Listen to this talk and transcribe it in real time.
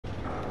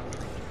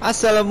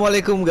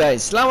Assalamualaikum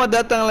guys, selamat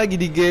datang lagi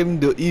di game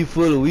The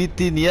Evil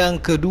Within yang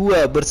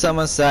kedua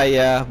bersama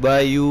saya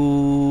Bayu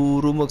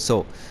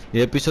Rumekso.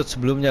 Di episode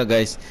sebelumnya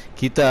guys,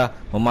 kita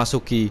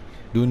memasuki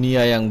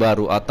dunia yang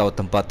baru atau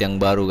tempat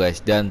yang baru guys.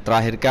 Dan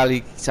terakhir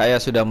kali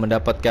saya sudah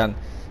mendapatkan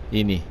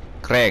ini,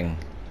 crank.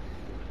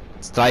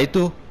 Setelah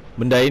itu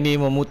benda ini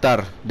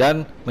memutar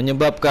dan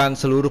menyebabkan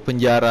seluruh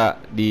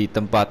penjara di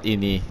tempat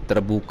ini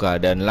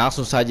terbuka. Dan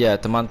langsung saja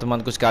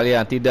teman-temanku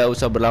sekalian, tidak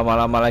usah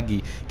berlama-lama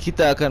lagi,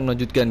 kita akan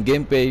melanjutkan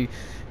gameplay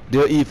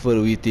The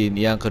Evil Within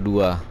yang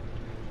kedua.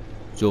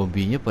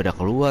 Zombinya pada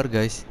keluar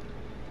guys,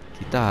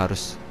 kita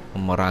harus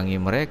memerangi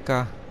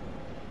mereka.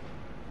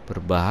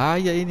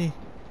 Berbahaya ini.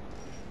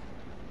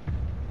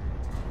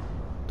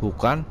 Tuh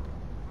kan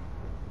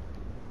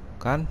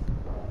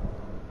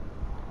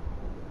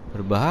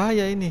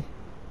berbahaya ini.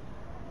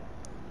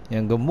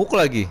 Yang gemuk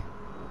lagi.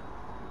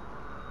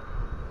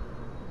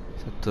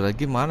 Satu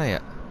lagi mana ya?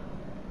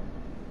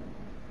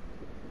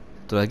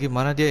 Satu lagi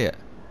mana dia ya?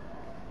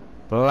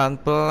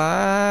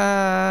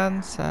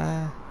 Pelan-pelan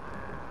saja.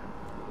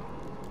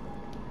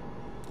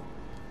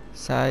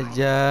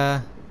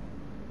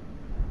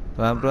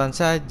 Pelan-pelan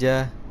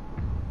saja.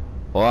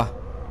 Wah.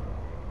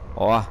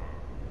 Wah.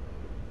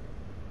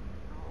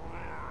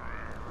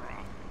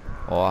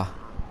 Wah.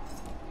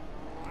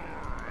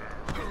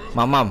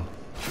 Mamam.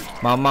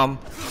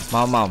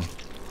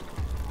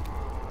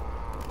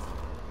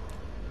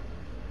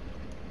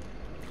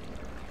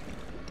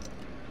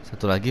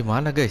 Satu lagi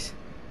mana guys?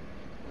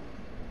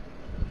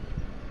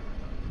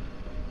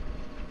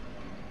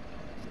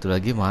 Satu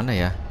lagi mana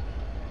ya?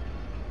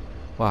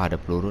 Wah, ada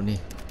peluru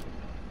nih.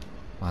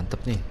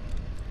 Mantep nih.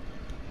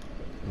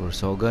 Peluru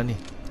soga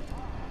nih.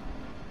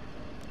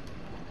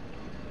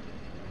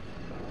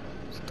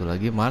 Satu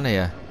lagi mana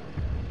ya?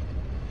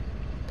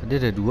 Tadi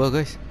ada dua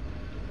guys.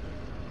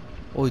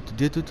 Oh, itu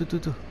dia tuh.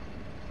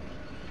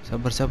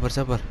 Sabar,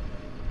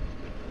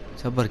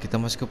 kita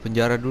masuk ke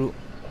penjara dulu.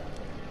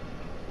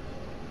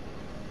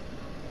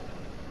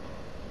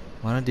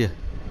 Mana dia?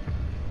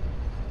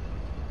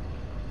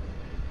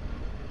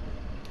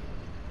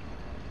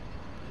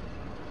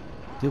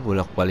 Dia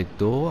bolak-balik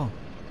doang.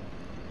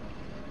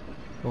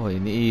 Oh,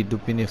 ini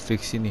hidup ini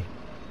fix ini.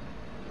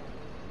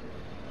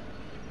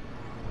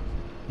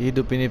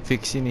 Hidup ini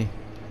fix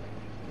ini.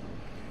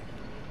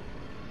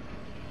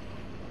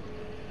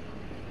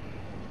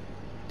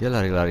 Dia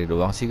lari-lari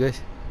doang sih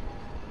guys.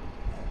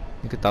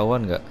 Ini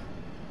ketahuan nggak?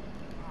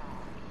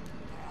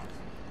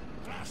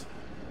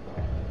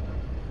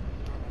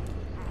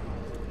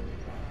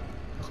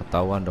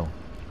 Ketahuan dong.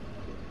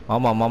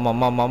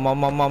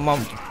 Mamam.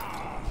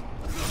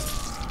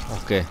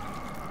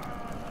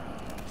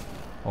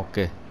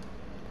 Oke.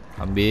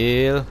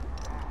 Ambil.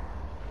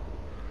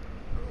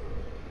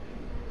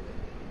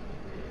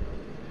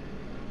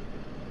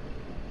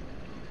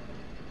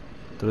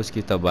 Terus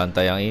kita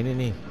bantai yang ini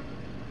nih.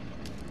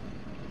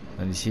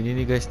 Nah, di sini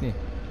nih guys nih.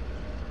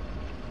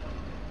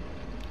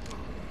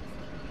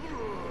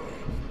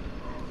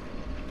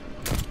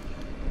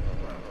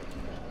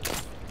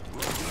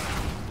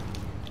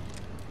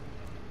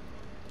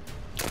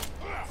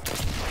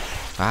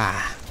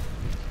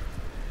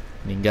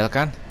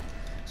 Meninggalkan.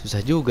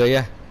 Susah juga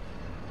ya.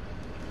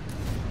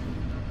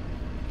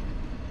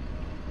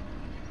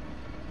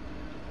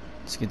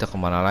 Terus kita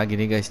kemana lagi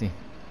nih guys nih?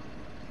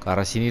 Ke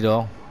arah sini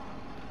dong.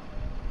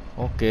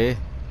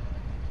 Oke.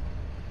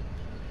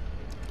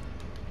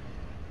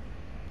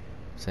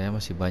 Saya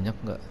masih banyak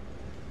nggak?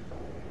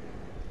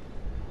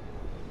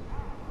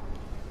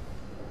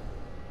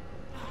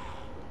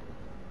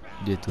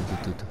 Dia tuh.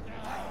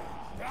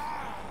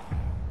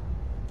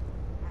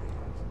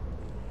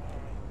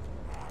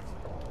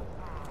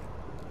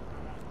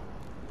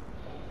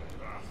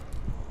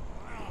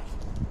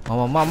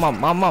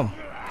 Mamam.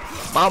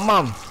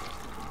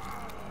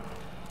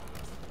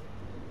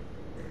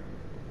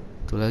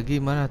 Tuh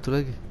lagi mana? Tuh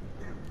lagi.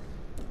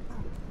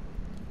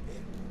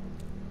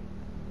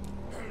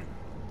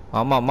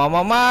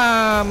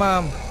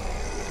 Mamam.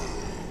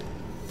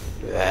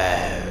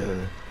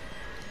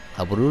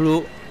 Kabur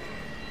dulu.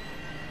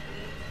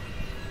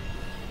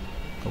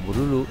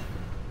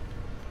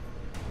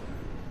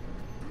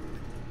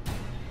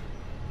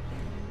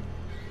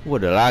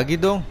 Ada lagi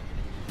dong.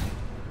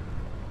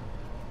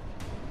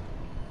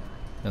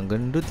 Yang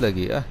gendut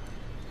lagi ah.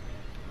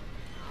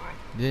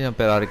 Dia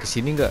nyampe lari ke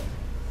sini nggak?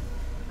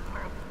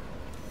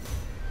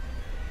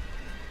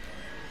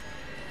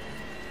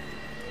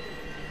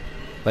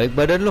 Balik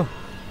badan lo.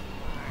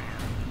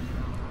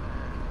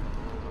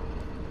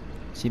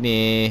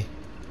 Sini.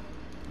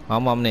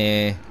 Mamam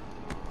nih.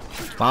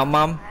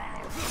 Mamam.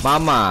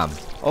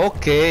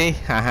 Oke.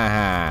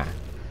 Hahaha.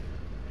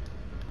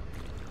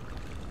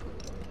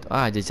 Itu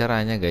aja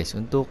caranya guys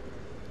untuk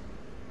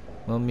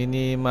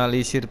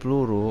meminimalisir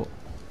peluru.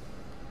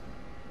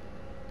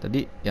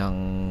 Tadi yang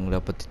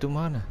dapat itu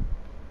mana?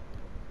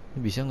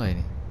 Ini bisa nggak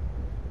ini?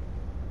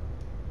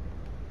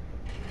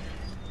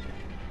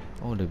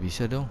 Oh, udah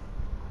bisa dong.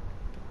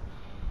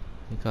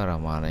 Ini ke arah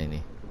mana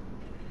ini?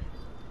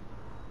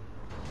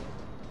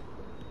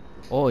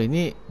 Oh,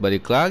 ini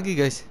balik lagi,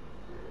 guys.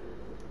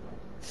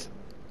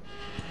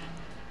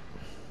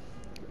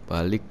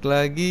 Balik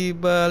lagi,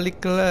 balik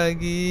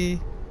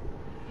lagi.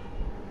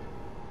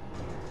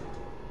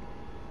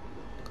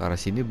 Ke arah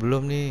sini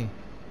belum nih.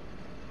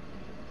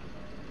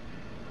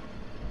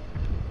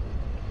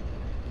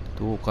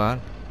 Tuh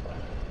kan.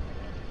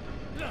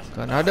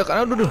 Kan ada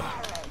kan, aduh.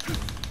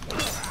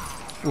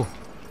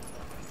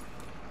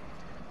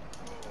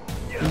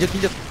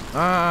 Injek.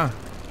 Ah.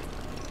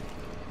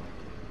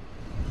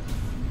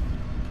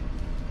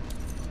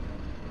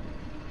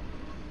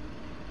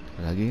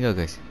 Lagi enggak,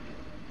 guys?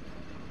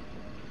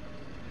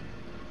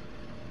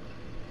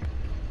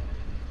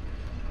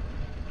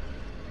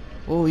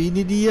 Oh,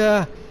 ini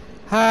dia.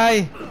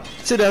 Hai.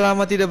 Sudah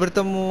lama tidak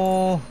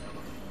bertemu.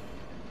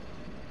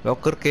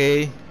 Locker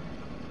key.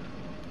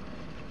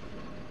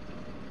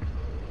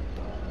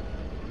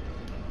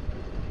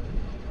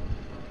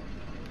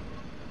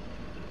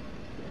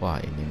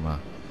 Wah, ini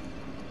mah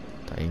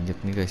tak injek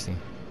nih, guys nih.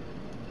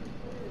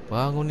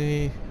 Bangun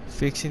nih,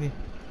 fix ini.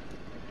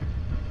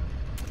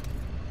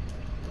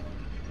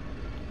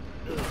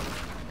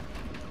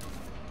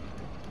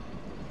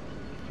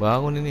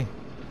 Bangun ini.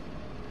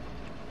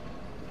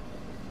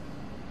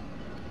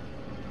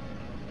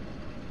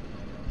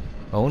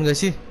 Bangun gak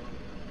sih?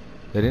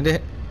 Biarin deh.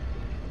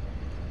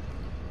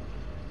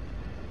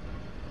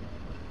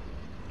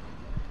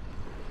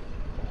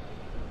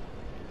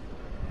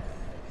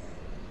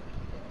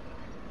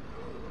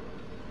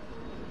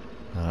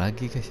 Nah,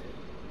 lagi, guys.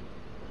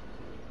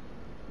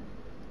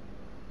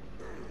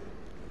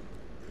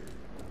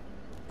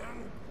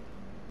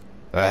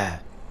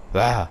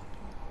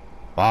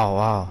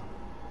 Wow.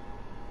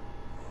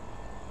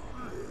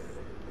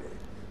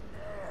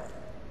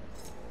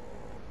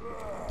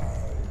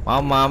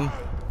 Mamam.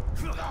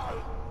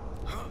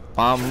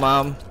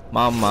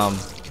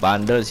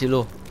 Bandel sih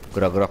lu.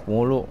 Gerak-gerak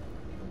mulu.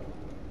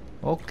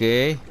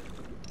 Oke.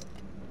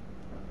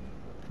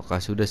 Apakah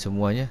sudah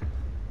semuanya?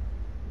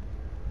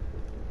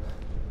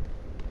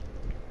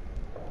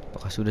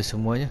 Sudah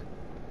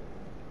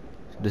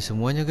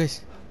semuanya,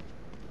 guys.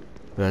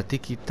 Berarti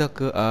kita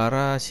ke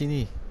arah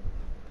sini.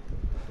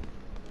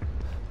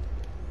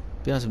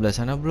 Tapi yang sebelah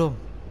sana belum.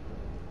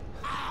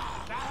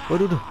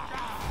 Waduh.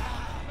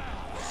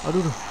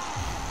 Aduh.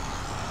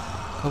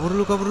 Kabur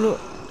dulu. Kabur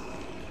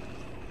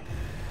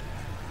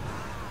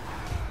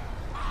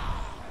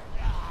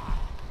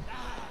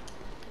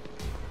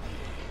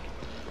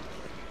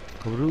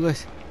dulu,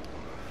 guys.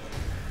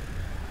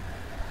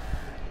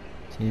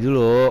 Sini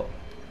dulu.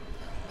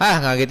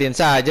 Ngagetin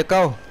saja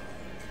kau.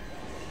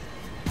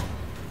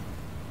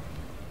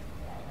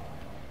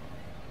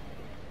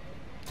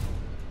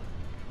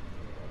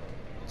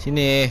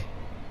 Sini.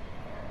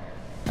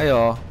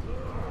 Ayo.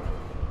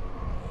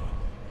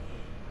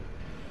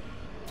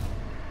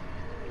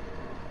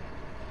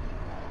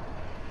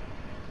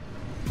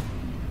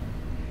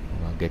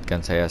 Mengagetkan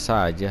saya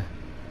saja.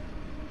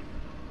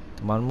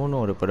 Temanmu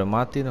udah pada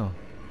mati no.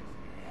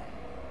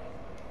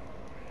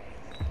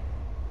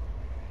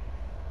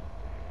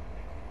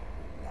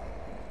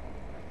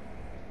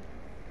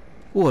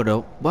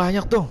 Ada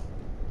banyak dong.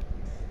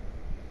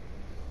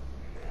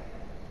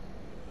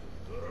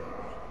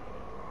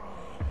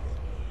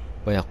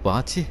 Banyak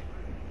banget sih.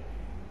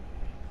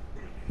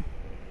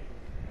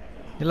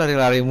 Ini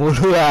lari-lari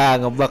mulu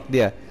ngebug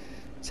dia.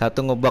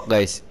 Satu ngebug,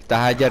 guys.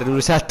 Kita hajar dulu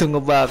satu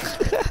ngebug.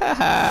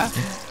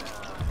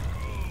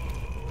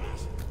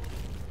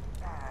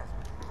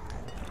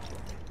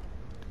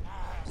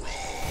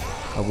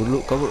 Kabur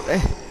dulu.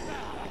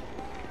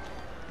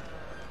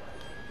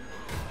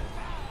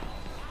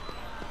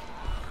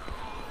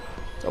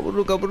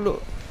 Kabur dulu.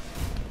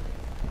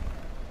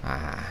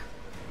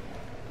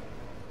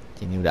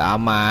 Sini udah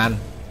aman.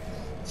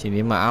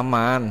 Sini mah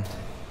aman.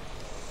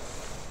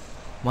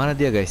 Mana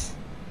dia, guys?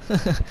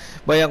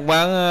 Banyak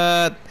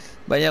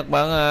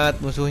banget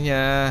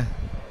musuhnya.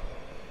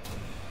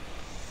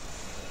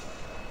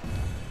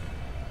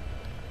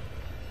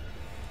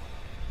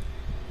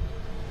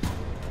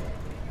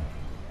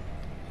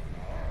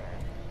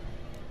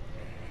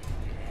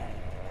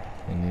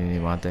 Ini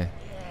mati.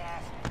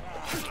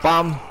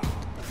 Pam,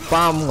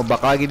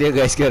 ngebak lagi dia,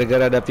 guys,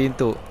 gara-gara ada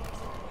pintu.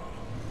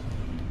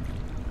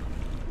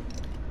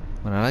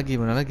 Mana lagi?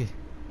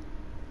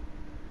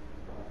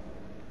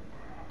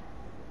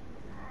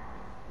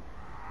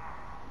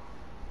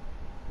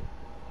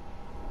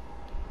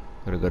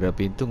 Gara-gara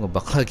pintu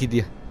ngebak lagi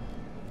dia.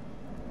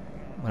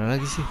 Mana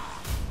lagi sih?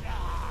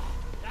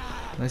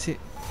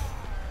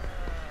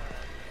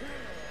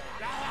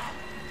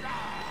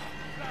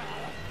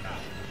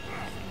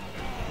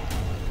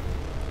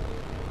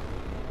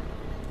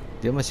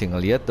 Dia masih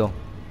ngeliat dong.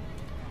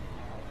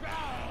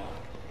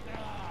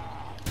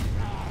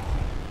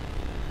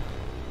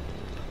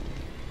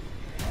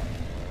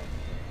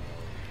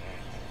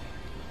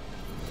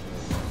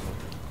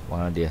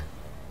 Mana dia?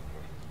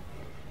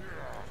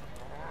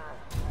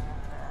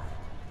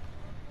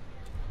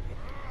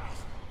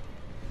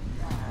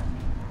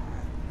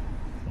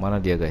 Mana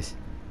dia, guys?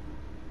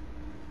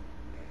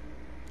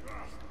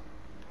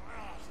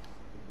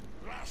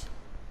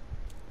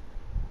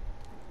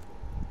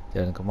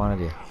 Jalan kemana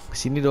dia?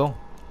 Kesini dong.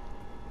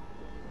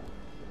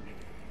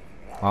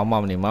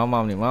 Mamam nih,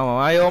 mamam nih, mamam.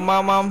 Ayo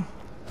mamam.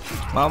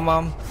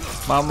 Mamam,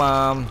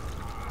 mamam.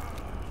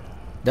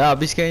 Udah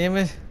habis kayaknya,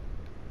 Mas.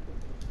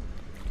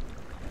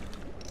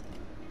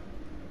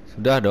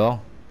 Sudah dong.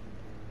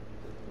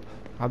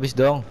 Habis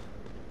dong.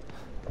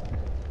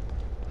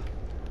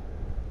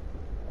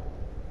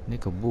 Ini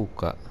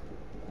kebuka.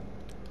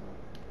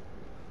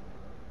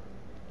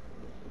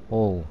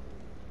 Oh.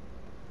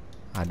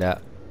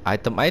 Ada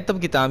item-item,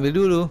 kita ambil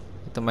dulu.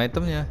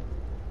 Item-itemnya.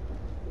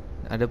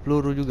 Ada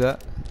peluru juga.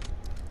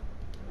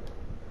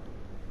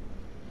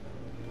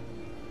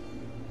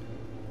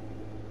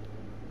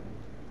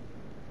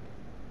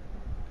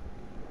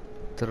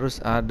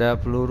 Terus ada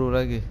peluru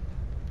lagi.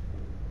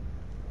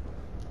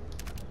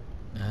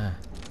 Nah.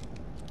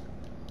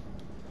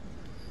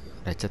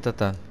 Ada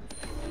catatan.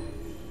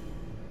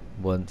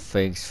 Bond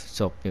fakes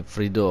shopping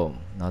freedom,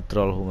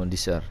 natural human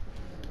desire.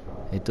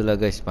 Itulah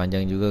guys,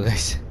 panjang juga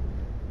guys.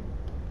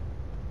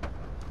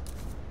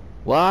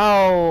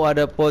 Wow,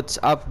 ada pouch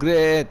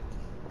upgrade.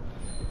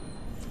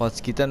 Pouch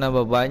kita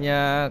nambah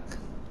banyak.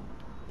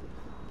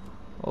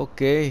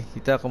 Oke,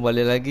 kita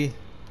kembali lagi.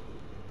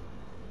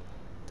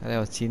 Kita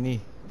lewat sini.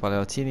 Apa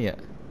lewat sini ya?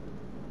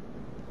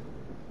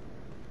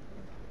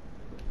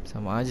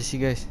 Sama aja sih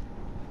guys.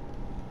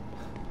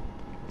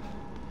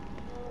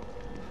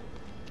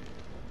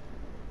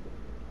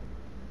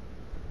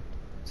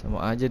 Sama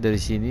aja, dari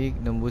sini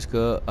nembus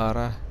ke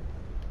arah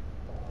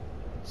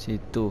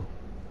situ.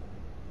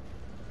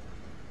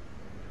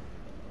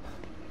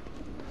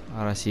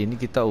 Arah sini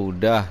kita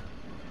udah.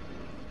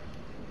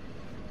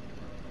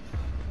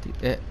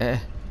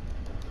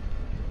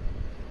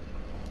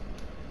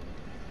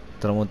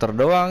 Muter-muter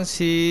doang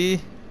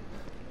sih.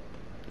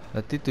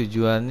 Berarti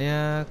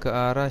tujuannya ke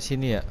arah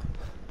sini ya.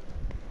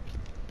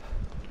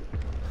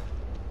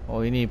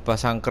 Oh, ini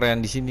pasang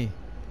keren di sini.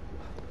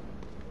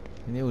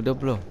 Ini udah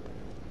belum?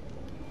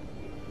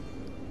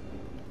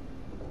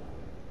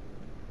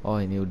 Oh,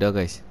 ini udah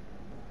guys.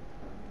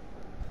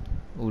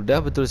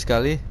 Udah, betul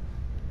sekali.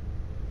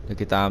 Udah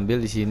kita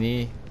ambil di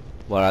sini.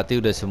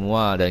 Berarti udah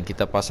semua, dan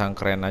kita pasang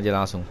keren aja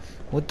langsung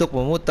untuk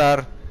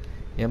memutar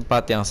yang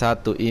 4 yang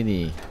 1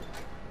 ini.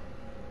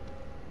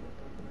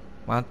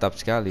 Mantap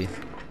sekali.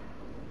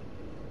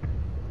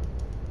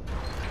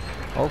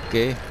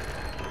 Oke.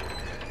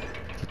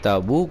 Kita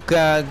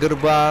buka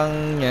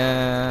gerbangnya.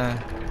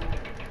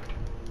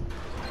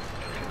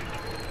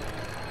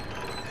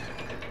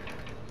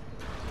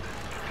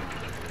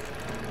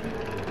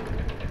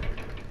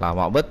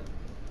 Lama bet.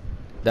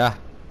 Dah.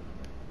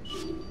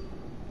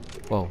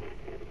 Wow.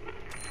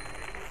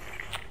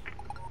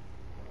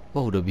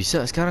 Wow, udah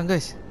bisa sekarang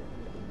guys.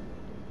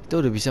 Kita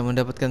udah bisa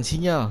mendapatkan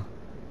sinyal.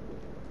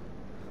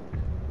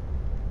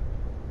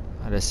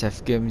 Ada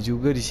save game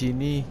juga di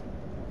sini.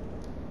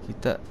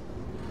 Kita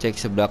cek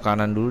sebelah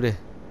kanan dulu deh.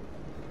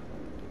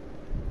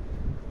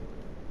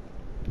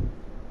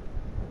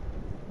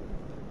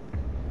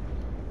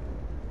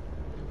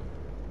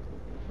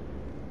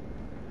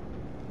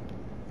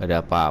 Gak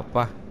ada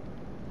apa-apa.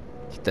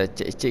 Kita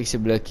cek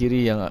sebelah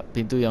kiri, yang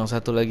pintu yang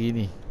satu lagi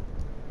ini.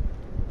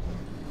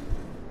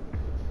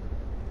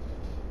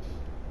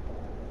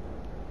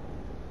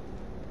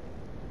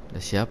 Ada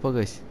siapa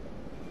guys?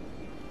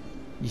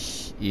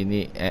 Ih,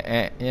 ini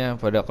nya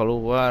pada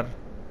keluar.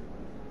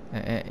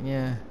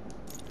 Nya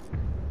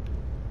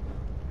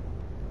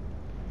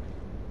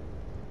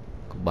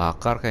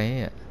kebakar kayaknya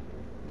ya.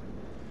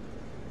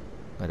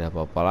 Gak ada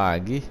apa-apa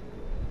lagi.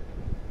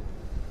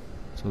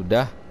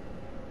 Sudah.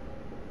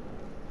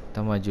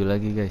 Kita maju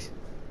lagi guys.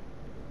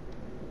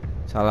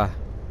 Salah.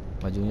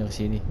 Majunya ke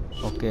sini.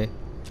 Oke.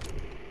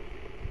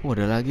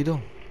 Ada lagi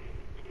dong.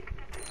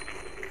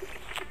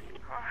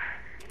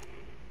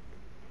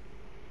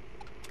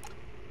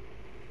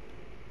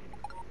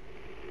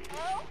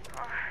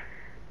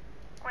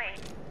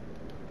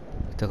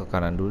 Kita ke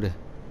kanan dulu deh.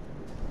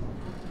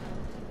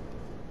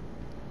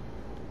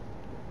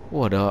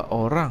 Ada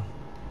orang.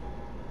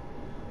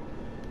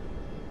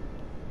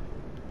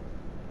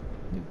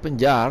 Ini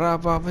penjara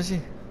apa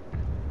sih?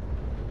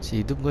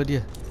 Si hidup gak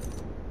dia?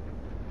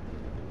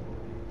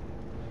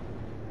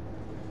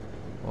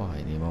 Wah,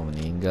 ini mau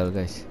meninggal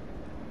guys.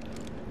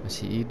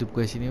 Masih hidup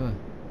guys ini mah.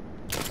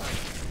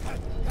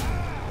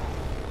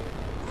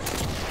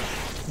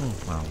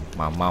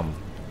 Mamam.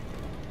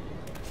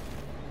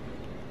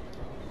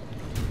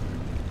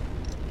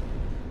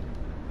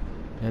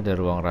 Ini ada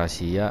ruang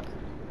rahasia.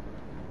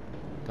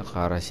 Kita ke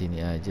arah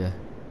sini aja.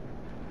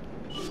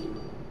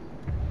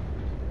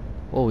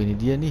 Oh, ini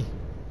dia nih.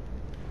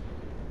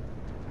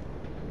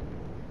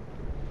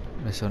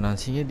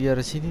 Resonansinya di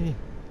arah sini nih.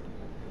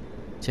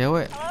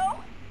 Cewek.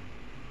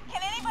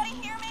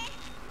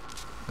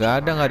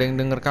 Gak ada yang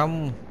denger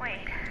kamu.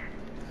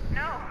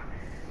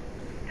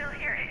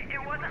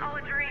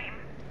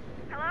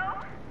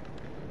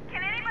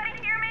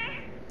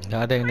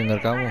 Gak ada yang denger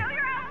kamu.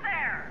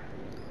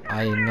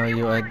 I know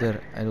you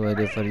either. I'll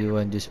wait for you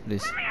and just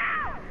please.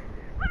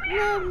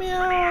 Let me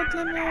out,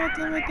 let me out,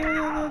 let me out, let me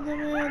out, let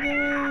me out, let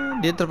me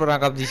out. Dia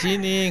terperangkap di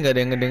sini, nggak ada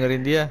yang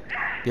ngedengerin dia.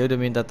 Dia udah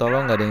minta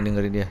tolong, nggak ada yang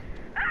dengerin dia.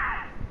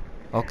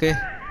 Oke.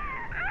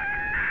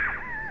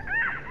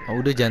 Oh,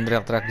 udah jangan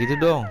teriak-teriak gitu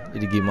dong.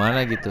 Jadi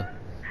gimana gitu?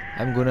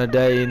 I'm gonna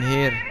die in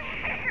here.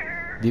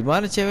 Di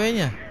mana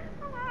ceweknya?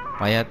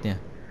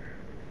 Mayatnya.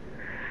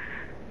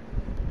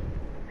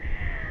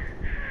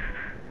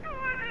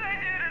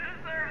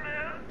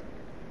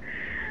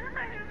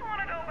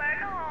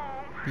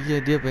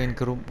 Iya, dia pengen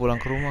pulang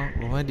ke rumah.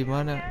 Rumahnya di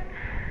mana?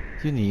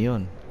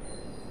 Union.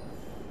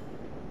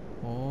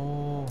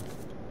 Oh,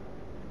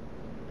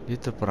 dia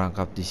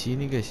terperangkap di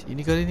sini guys. Ini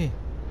kali nih.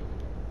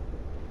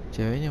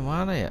 Ceweknya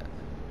mana ya?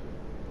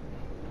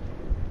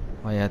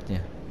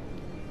 Mayatnya.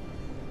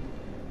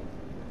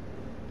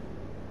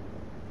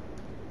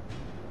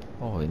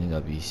 Oh, ini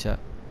nggak bisa.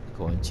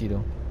 Kunci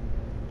dong.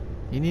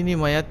 Ini nih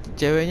mayat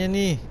ceweknya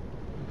nih.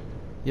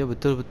 Ya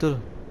betul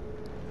betul.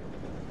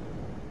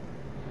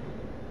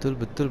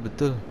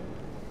 Betul.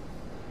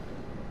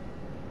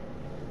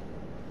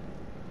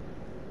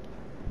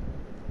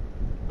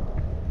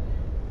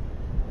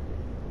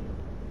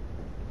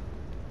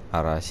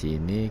 Arah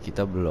sini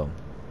kita belum.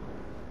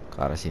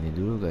 Ke arah sini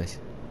dulu guys.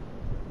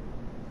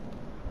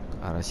 Ke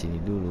arah sini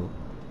dulu.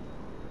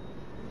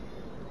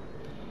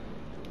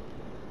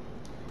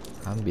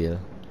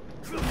 Ambil.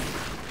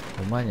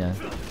 Lumayan.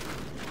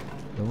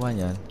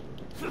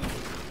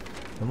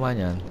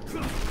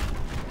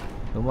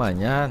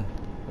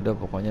 Udah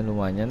pokoknya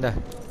lumayan dah.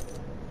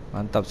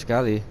 Mantap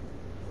sekali.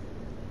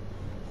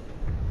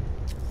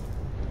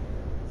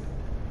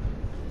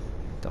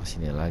 Kita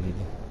sini lagi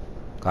nih.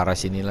 Ke arah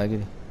sini lagi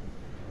nih.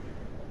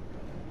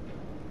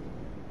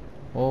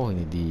 Oh,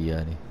 ini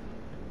dia nih.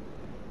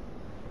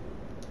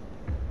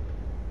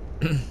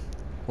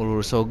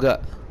 Ulur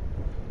soga.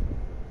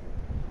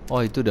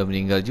 Oh, itu udah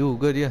meninggal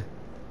juga dia.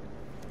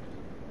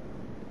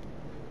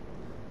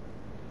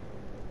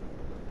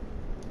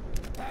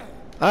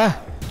 Ah.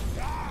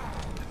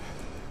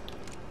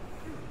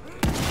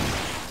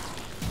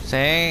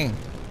 Seng.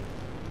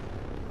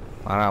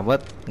 Parah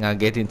banget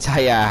ngagetin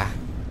saya.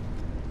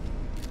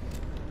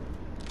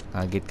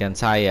 Ngagetkan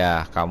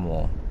saya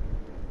kamu.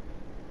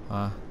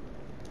 Ah.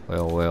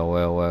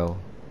 Well.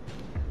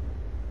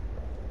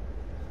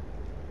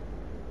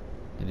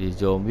 Jadi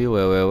zombie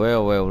well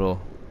loh.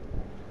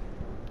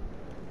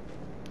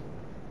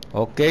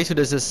 Oke,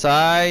 sudah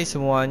selesai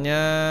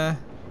semuanya.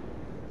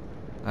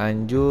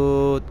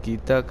 Lanjut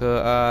kita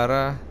ke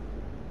arah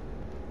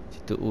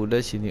situ udah,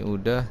 sini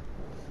udah.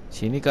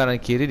 Sini kanan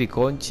kiri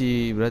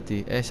dikunci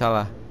berarti.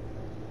 Salah.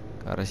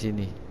 Ke arah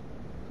sini.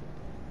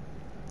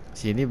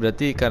 Sini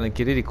berarti kanan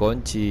kiri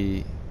dikunci.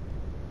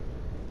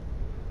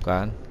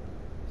 Kan?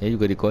 Ya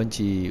juga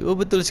dikunci.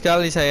 Betul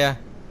sekali saya.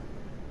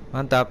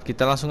 Mantap,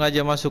 kita langsung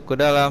aja masuk ke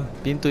dalam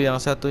pintu yang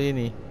satu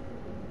ini.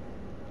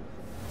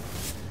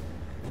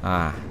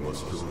 Ah.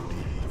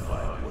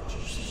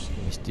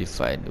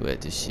 Mystify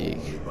where to seek.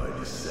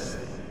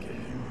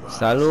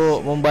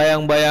 Selalu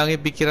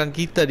membayang-bayangi pikiran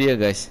kita dia,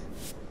 guys.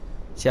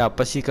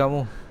 Siapa sih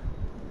kamu?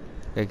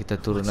 Oke, kita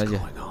turun aja.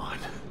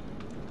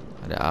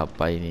 Ada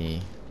apa ini?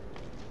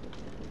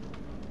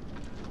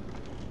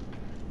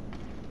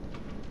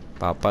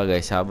 Papa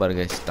guys, sabar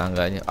guys,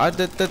 tangganya.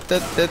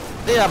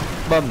 Ya,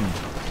 bam.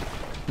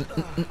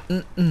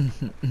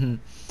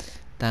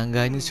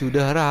 Tangganya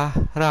sudah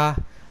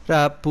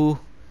rapuh.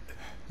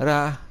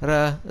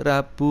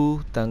 Rapuh.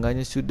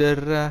 Tangganya sudah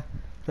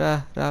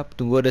rapuh.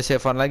 Tunggu ada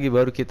save lagi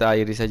baru kita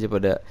akhiri saja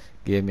pada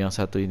game yang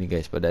satu ini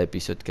guys, pada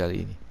episode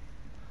kali ini.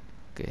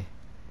 Oke.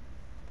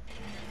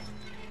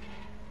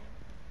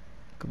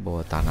 Ke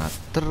bawah tanah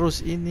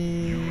terus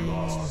ini.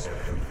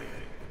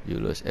 You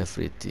lost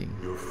everything.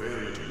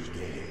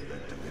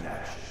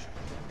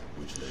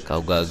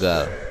 Kau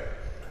gagal.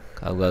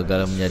 Kau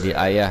gagal menjadi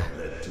ayah.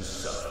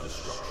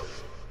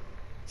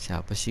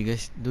 Siapa sih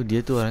guys? Tuh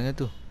dia tuh orangnya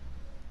tuh.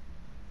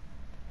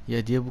 Ya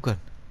dia bukan.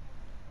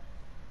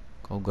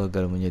 Kau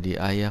gagal menjadi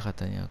ayah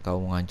katanya. Kau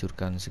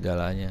menghancurkan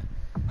segalanya.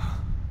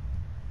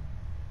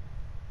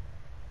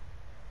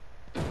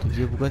 Tuh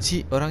dia bukan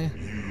sih orangnya.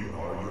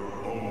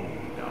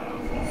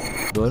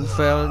 Don't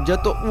fail.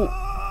 Jatuh.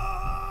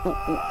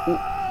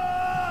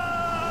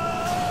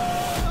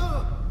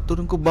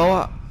 Turun ke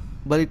bawah.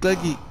 Balik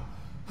lagi.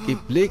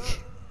 Iblik.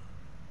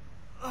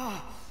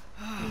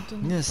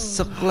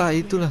 Nyesek lah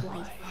itulah.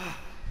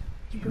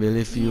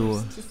 Believe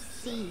you.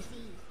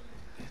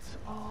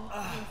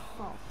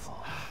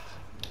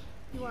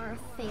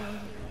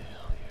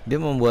 Dia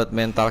membuat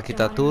mental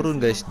kita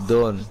turun guys.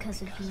 Down.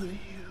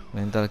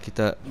 Mental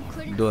kita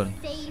down.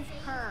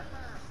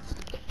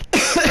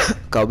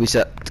 Kau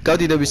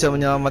tidak bisa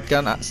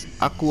menyelamatkan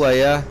aku,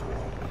 ayah.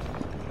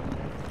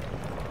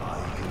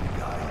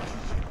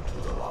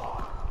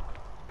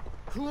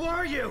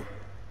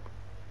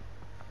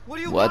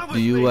 What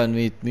do you want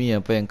with me?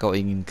 Apa yang kau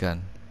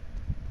inginkan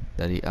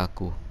dari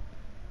aku?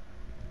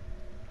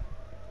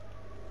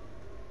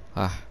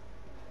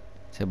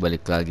 Saya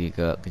balik lagi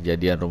ke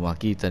kejadian rumah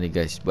kita nih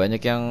guys.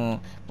 Banyak yang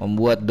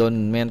membuat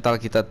down mental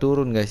kita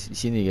turun guys di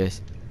sini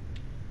guys.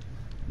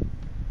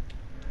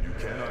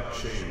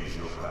 change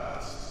your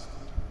past.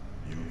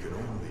 You can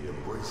only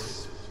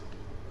embrace it.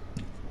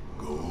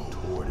 Go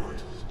toward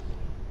it.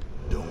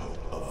 Don't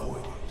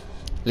avoid it.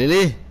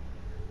 Lily.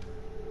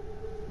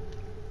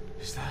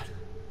 Is that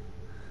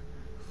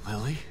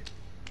Lily?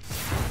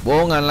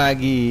 Bohongan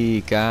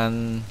lagi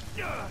kan.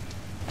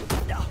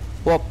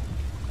 Wop.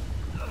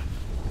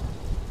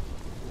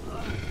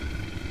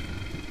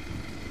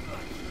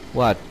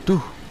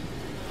 Waduh.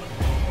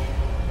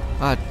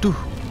 Aduh.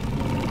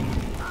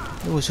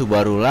 Ini musuh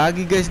baru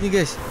lagi guys nih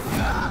guys.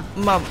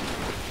 Mam.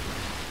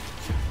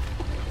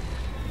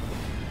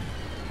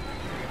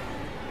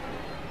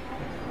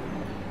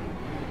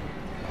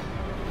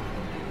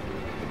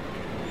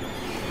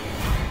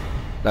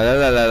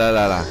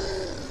 Lah.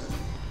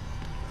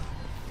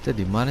 Kita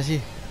di mana sih?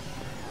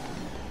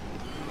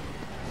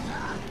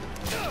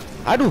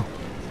 Aduh.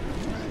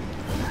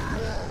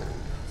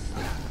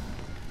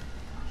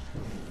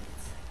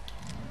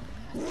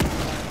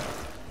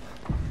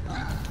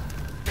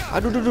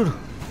 Aduh.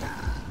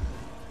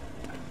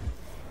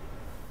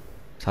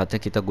 Saatnya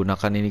kita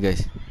gunakan ini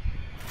guys.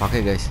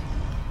 Pakai guys.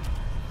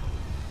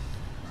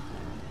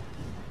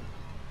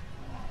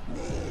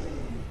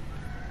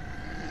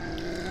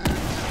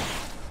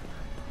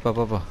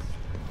 Apa?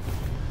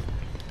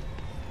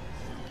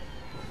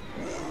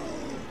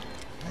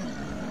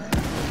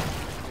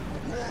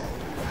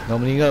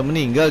 Nggak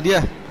meninggal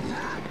dia.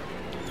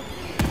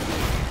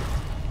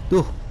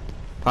 Tuh,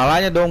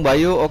 palanya dong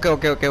Bayu. Oke.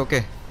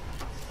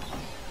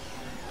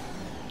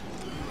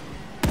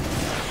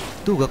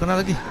 Tuh, gak kena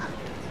lagi.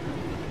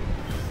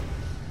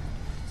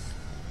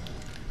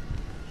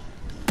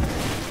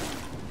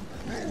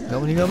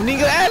 Gak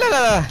meninggal.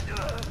 Lah.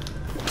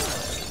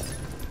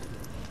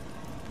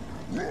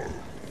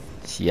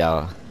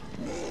 Sial.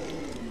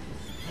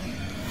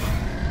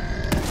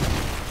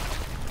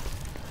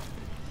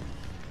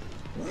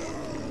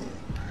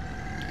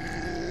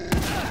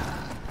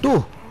 Tuh.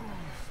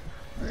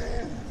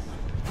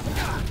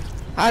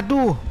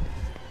 Aduh.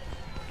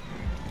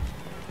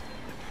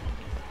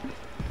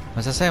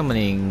 Masa saya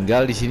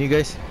meninggal di sini,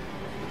 guys?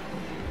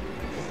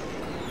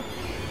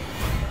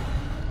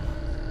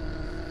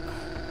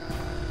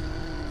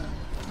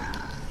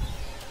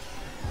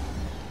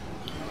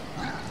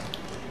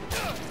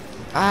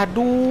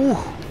 Aduh.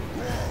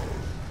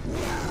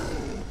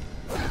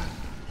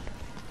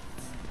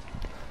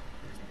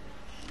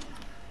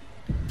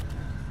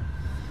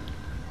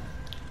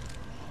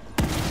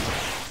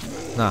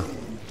 Nah.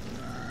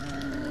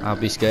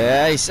 Habis,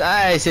 guys.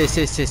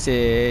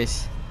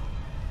 Sis.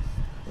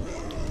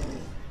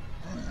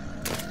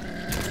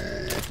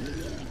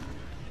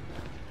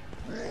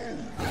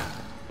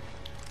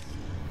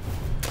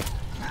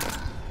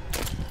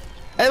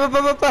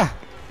 Bapak.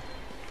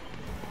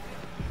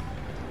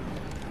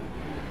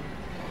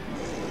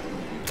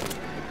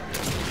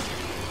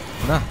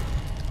 Nah.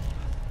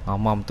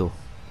 Amam tuh.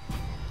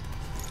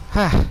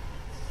 Hah.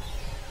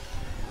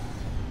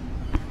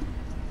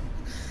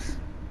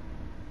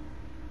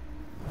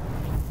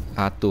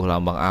 Atuh,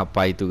 lambang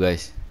apa itu,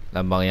 guys?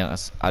 Lambang yang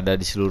ada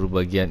di seluruh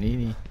bagian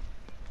ini.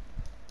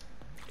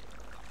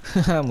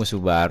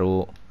 Musuh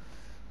baru,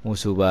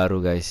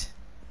 guys.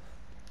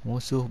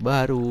 Musuh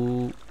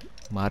baru.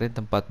 Kemarin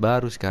tempat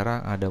baru,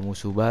 sekarang ada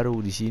musuh baru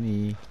di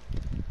sini.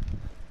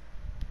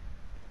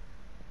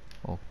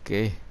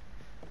 Oke,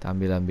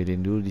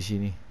 ambilin dulu di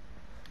sini.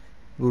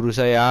 Guru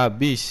saya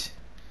habis.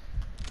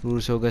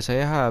 Guru soga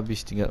saya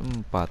habis, tinggal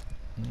 4.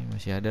 Ini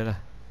masih ada lah.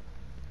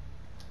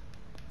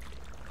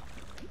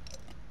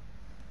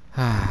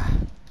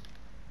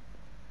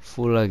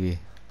 Full lagi.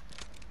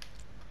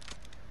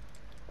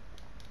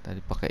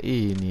 Tadi pakai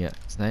ini ya,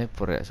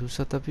 sniper ya,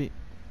 susah tapi.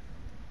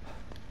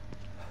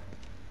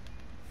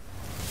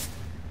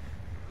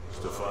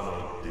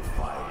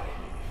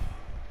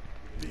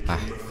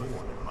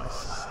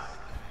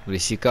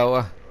 Berisik kau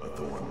ah.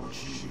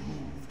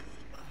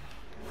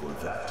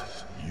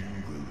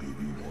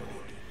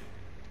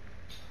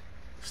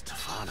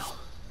 Stefano.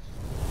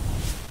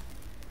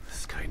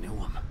 This guy knew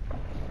him.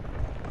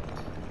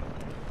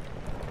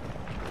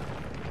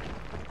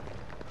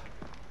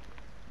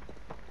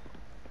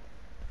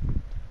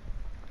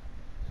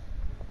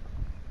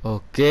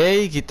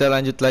 Oke, kita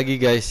lanjut lagi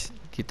guys.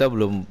 Kita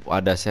belum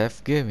ada save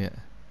game ya.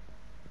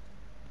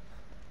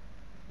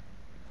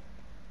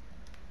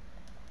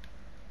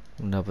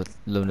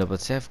 Belum dapat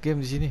save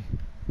game di sini.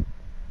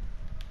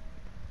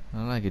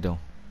 Mana lagi dong?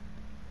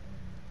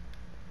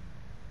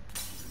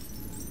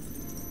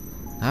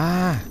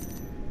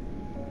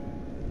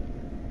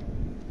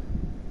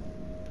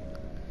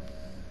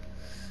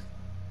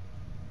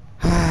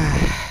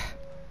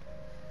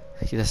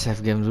 Kita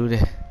save game dulu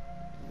deh.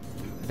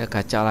 Ada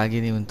kaca lagi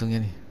nih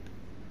untungnya nih.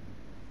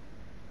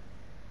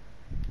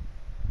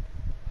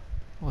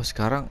 Oh,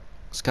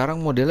 sekarang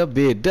modelnya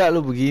beda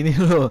loh, begini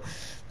loh.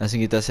 Langsung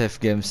kita save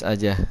games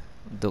aja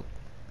untuk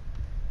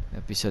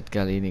episode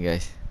kali ini,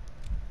 guys.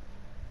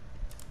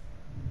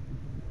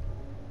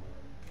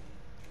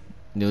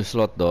 New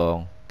slot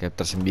dong,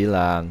 chapter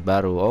 9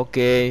 baru.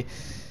 Oke.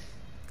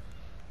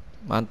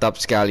 Mantap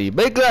sekali.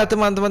 Baiklah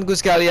teman-temanku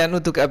sekalian,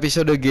 untuk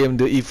episode game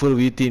The Evil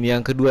Within yang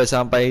kedua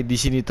sampai di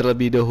sini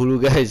terlebih dahulu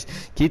guys.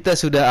 Kita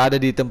sudah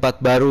ada di tempat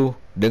baru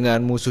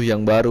dengan musuh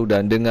yang baru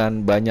dan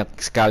dengan banyak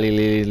sekali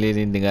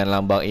lilin-lilin dengan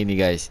lambang ini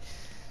guys.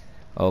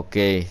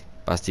 Oke,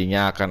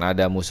 pastinya akan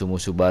ada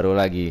musuh-musuh baru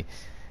lagi.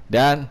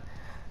 Dan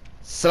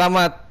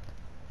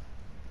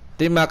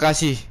terima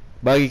kasih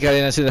bagi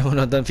kalian yang sudah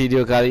menonton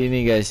video kali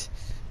ini guys.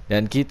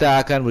 Dan kita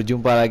akan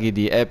berjumpa lagi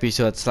di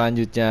episode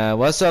selanjutnya.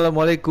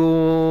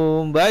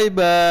 Wassalamualaikum. Bye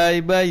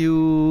bye Bayu.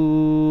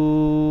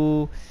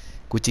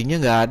 Kucingnya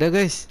nggak ada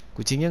guys.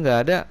 Kucingnya nggak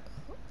ada.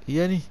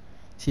 Iya nih.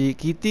 Si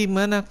Kitty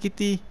mana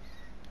Kitty?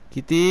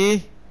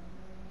 Kitty.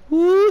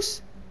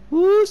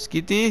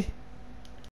 Kitty.